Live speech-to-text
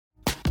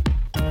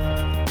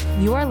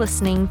You are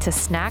listening to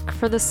Snack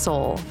for the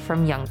Soul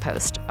from Young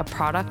Post, a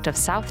product of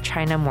South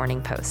China Morning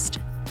Post.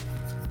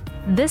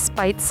 This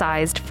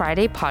bite-sized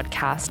Friday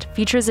podcast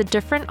features a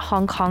different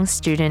Hong Kong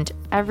student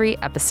every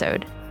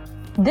episode.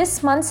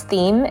 This month's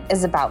theme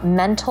is about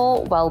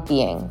mental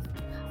well-being.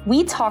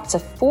 We talked to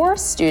 4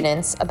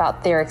 students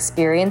about their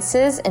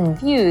experiences and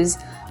views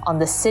on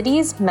the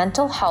city's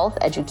mental health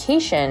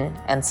education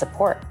and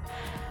support.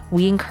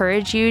 We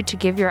encourage you to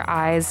give your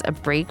eyes a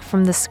break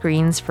from the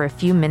screens for a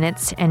few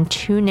minutes and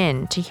tune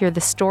in to hear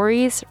the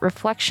stories,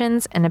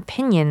 reflections, and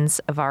opinions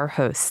of our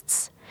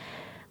hosts.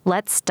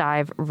 Let's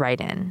dive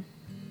right in.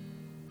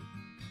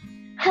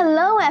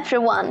 Hello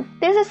everyone,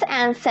 this is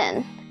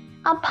Anson,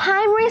 a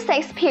primary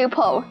 6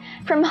 pupil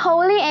from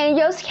Holy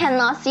Angels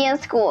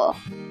Canossian School.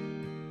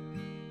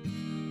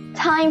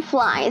 Time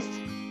flies.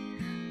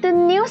 The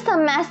new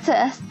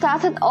semester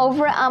started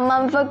over a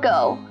month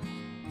ago,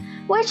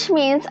 which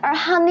means our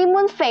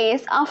honeymoon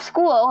phase of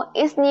school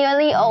is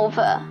nearly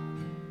over.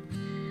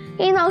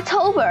 In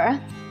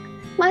October,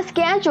 my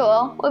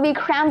schedule will be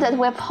crammed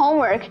with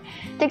homework,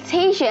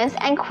 dictations,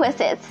 and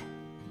quizzes.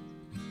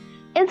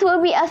 It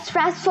will be a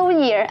stressful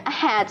year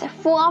ahead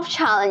full of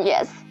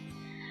challenges,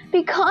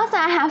 because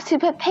I have to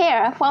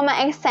prepare for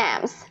my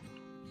exams.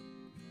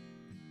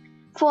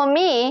 For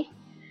me,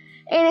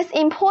 it is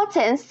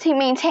important to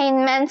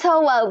maintain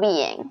mental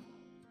well-being.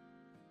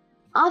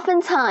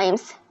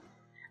 Oftentimes,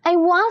 I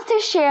want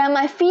to share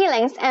my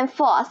feelings and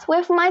thoughts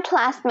with my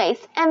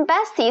classmates and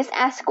besties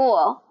at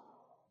school.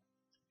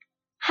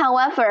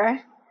 However,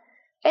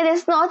 it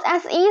is not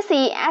as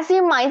easy as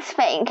you might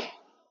think.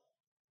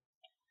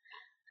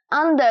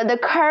 Under the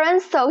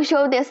current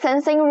social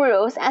distancing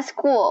rules at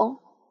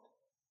school,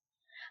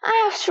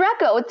 I have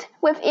struggled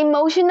with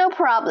emotional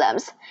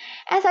problems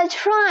as I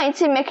try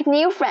to make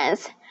new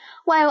friends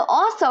while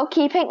also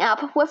keeping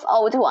up with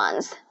old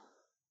ones.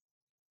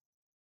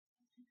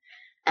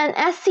 An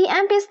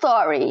SCMP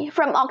story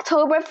from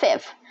October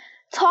 5th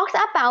talked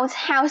about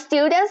how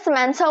students'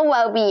 mental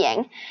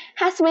well-being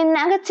has been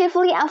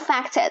negatively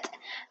affected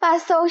by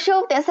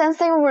social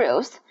distancing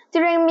rules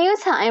during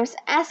mealtimes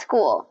at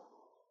school.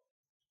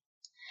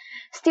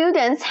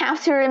 Students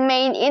have to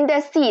remain in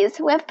their seats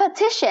with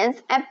petitions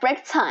at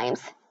break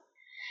times,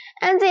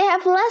 and they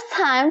have less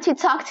time to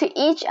talk to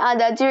each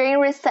other during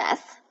recess.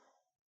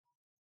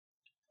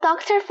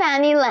 Dr.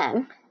 Fanny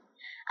Lam,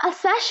 a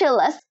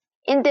specialist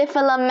in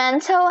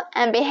developmental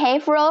and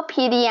behavioral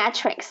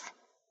pediatrics,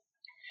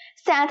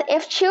 said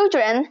if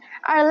children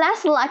are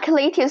less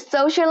likely to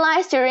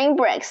socialize during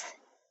breaks,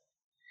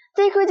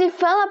 they could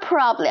develop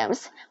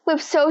problems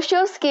with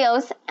social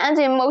skills and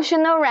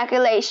emotional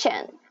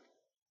regulation.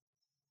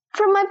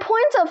 From my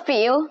point of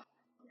view,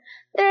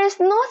 there is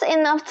not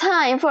enough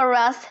time for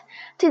us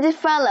to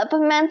develop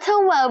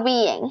mental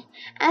well-being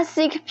and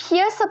seek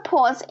peer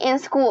support in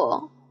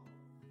school.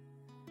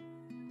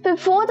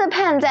 Before the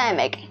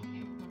pandemic,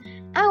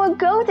 I would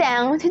go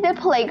down to the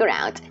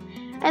playground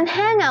and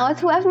hang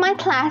out with my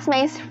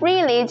classmates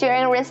freely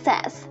during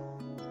recess,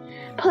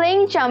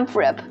 playing jump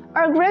rope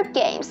or group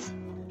games.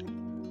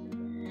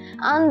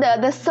 Under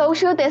the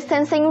social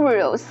distancing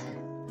rules,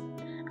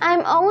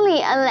 I'm only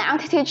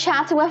allowed to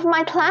chat with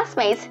my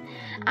classmates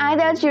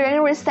either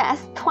during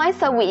recess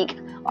twice a week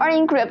or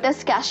in group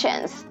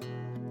discussions.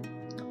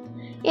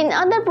 In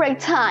other break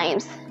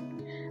times,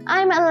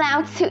 I'm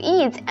allowed to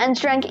eat and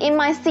drink in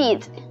my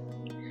seat,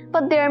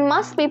 but there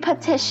must be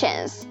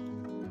petitions.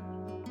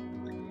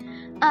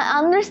 I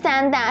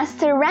understand that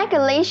the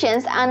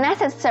regulations are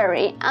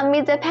necessary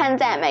amid the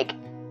pandemic,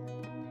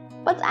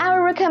 but I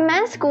would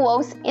recommend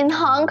schools in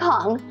Hong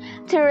Kong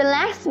to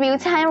relax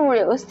mealtime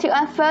rules to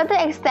a further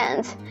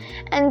extent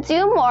and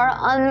do more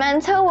on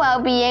mental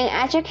well-being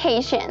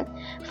education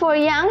for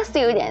young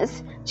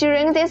students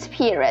during this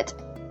period.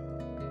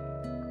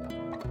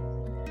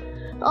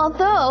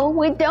 Although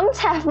we don't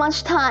have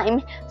much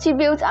time to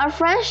build our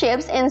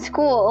friendships in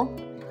school,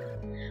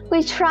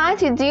 we try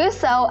to do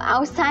so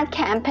outside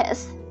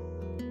campus.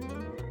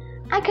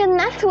 I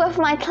connect with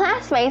my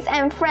classmates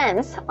and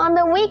friends on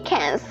the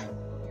weekends,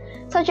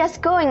 such as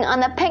going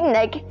on a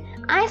picnic,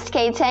 ice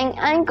skating,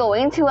 and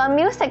going to a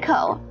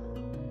musical.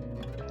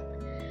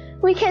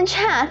 We can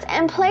chat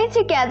and play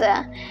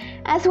together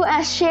as well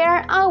as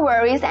share our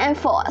worries and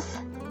thoughts.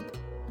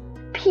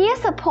 Peer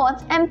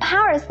support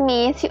empowers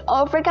me to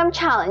overcome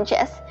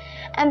challenges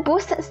and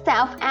boost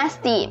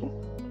self-esteem.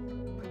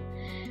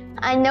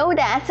 I know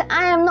that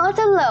I am not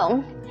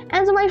alone,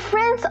 and my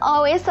friends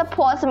always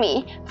support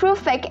me through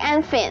thick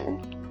and thin.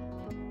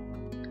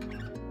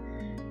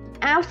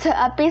 After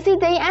a busy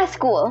day at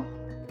school,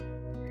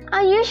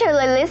 I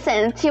usually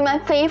listen to my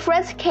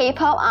favorite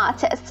K-pop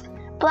artist,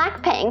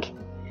 Blackpink,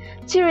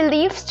 to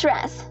relieve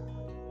stress.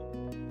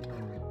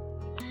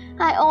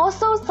 I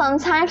also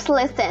sometimes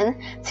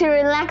listen to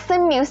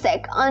relaxing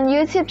music on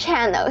YouTube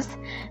channels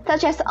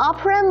such as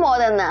Opera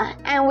Moderna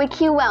and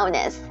Wiki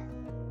Wellness.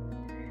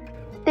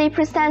 They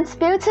present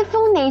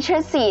beautiful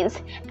nature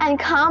scenes and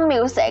calm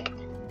music,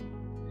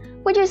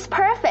 which is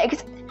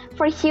perfect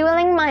for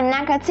healing my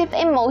negative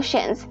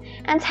emotions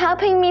and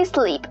helping me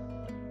sleep.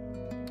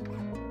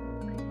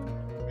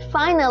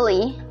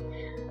 Finally,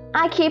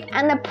 I keep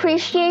an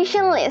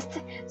appreciation list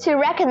to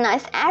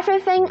recognize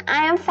everything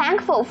I am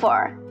thankful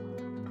for.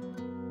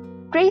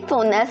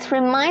 Gratefulness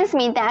reminds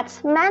me that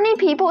many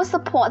people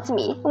support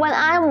me when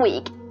I am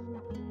weak.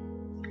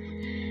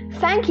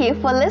 Thank you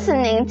for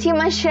listening to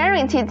my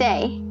sharing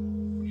today,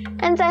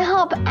 and I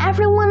hope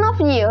every one of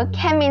you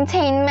can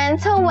maintain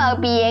mental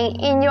well-being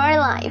in your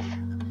life.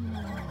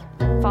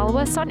 Follow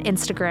us on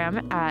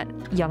Instagram at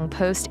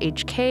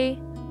YoungPostHK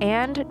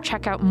and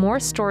check out more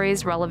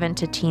stories relevant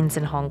to teens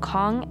in Hong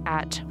Kong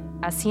at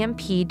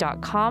semp.com/YP.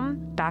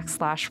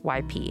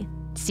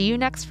 See you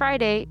next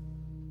Friday.